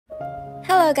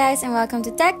Hello guys and welcome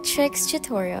to Tech Tricks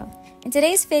tutorial. In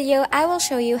today's video, I will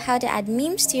show you how to add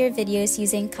memes to your videos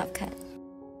using CapCut.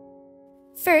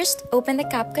 First, open the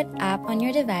CapCut app on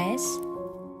your device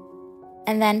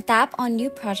and then tap on New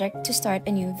Project to start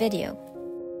a new video.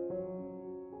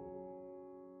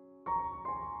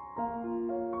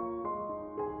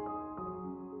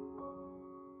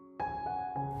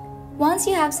 Once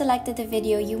you have selected the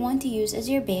video you want to use as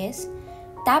your base,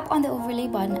 tap on the overlay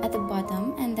button at the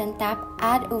bottom and then tap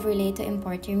Add Overlay to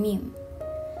import your meme.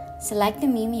 Select the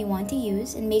meme you want to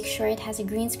use and make sure it has a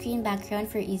green screen background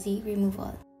for easy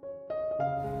removal.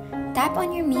 Tap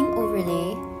on your meme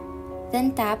overlay,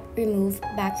 then tap Remove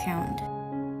Background.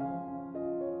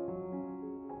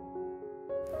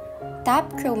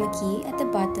 Tap Chroma key at the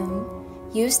bottom,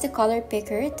 use the color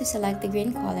picker to select the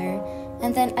green color,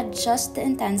 and then adjust the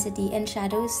intensity and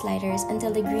shadow sliders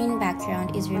until the green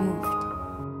background is removed.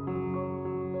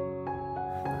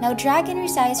 Now drag and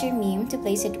resize your meme to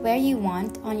place it where you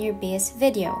want on your base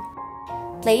video.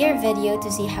 Play your video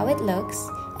to see how it looks,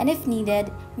 and if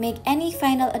needed, make any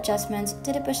final adjustments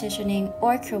to the positioning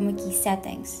or chroma key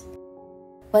settings.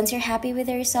 Once you're happy with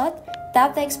the result,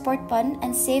 tap the export button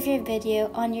and save your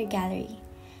video on your gallery.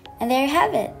 And there you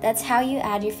have it! That's how you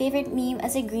add your favorite meme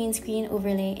as a green screen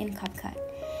overlay in CapCut.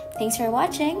 Thanks for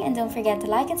watching, and don't forget to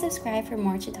like and subscribe for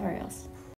more tutorials.